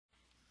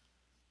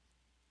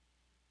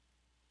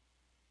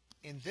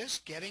In this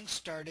Getting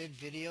Started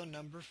video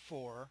number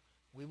 4,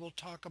 we will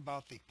talk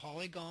about the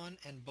Polygon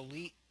and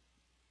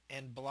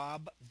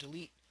Blob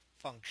delete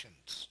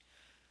functions.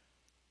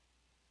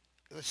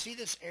 Let's see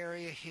this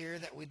area here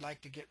that we'd like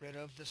to get rid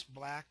of, this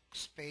black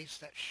space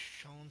that's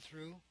shown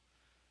through.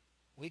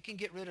 We can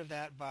get rid of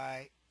that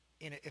by,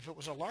 if it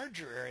was a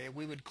larger area,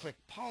 we would click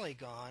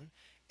Polygon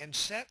and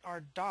set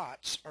our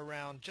dots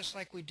around just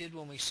like we did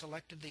when we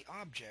selected the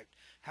object.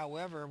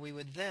 However, we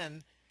would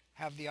then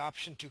have the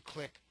option to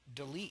click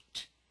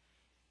Delete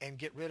and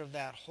get rid of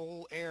that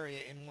whole area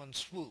in one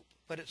swoop.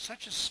 But it's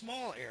such a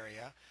small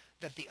area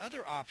that the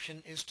other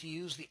option is to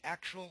use the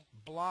actual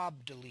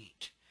Blob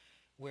delete,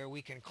 where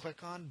we can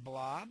click on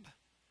Blob,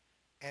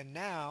 and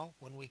now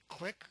when we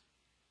click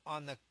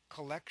on the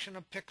collection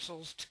of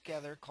pixels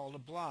together called a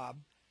blob,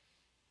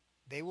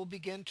 they will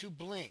begin to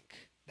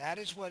blink. That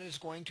is what is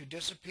going to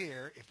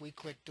disappear if we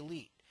click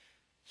Delete.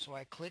 So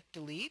I click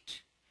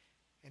Delete,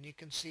 and you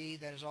can see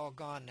that is all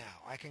gone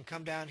now. I can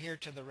come down here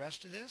to the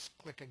rest of this,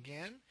 click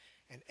again,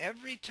 and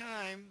every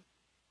time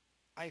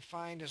I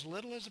find as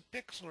little as a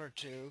pixel or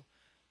two,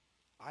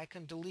 I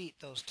can delete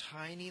those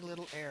tiny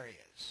little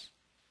areas.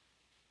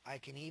 I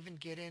can even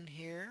get in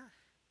here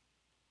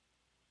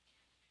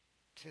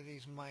to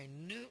these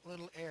minute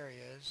little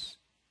areas.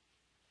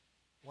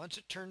 Once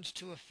it turns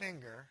to a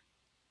finger,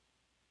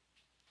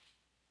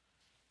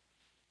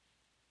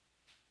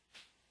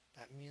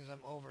 that means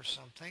I'm over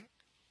something.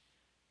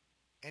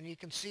 And you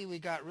can see we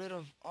got rid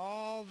of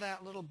all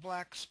that little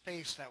black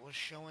space that was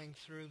showing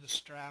through the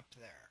strap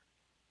there.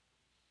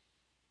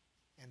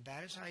 And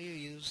that is how you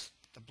use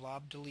the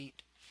Blob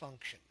delete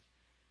function.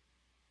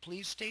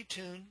 Please stay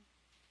tuned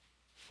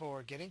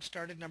for Getting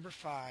Started number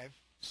 5,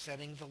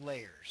 Setting the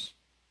Layers.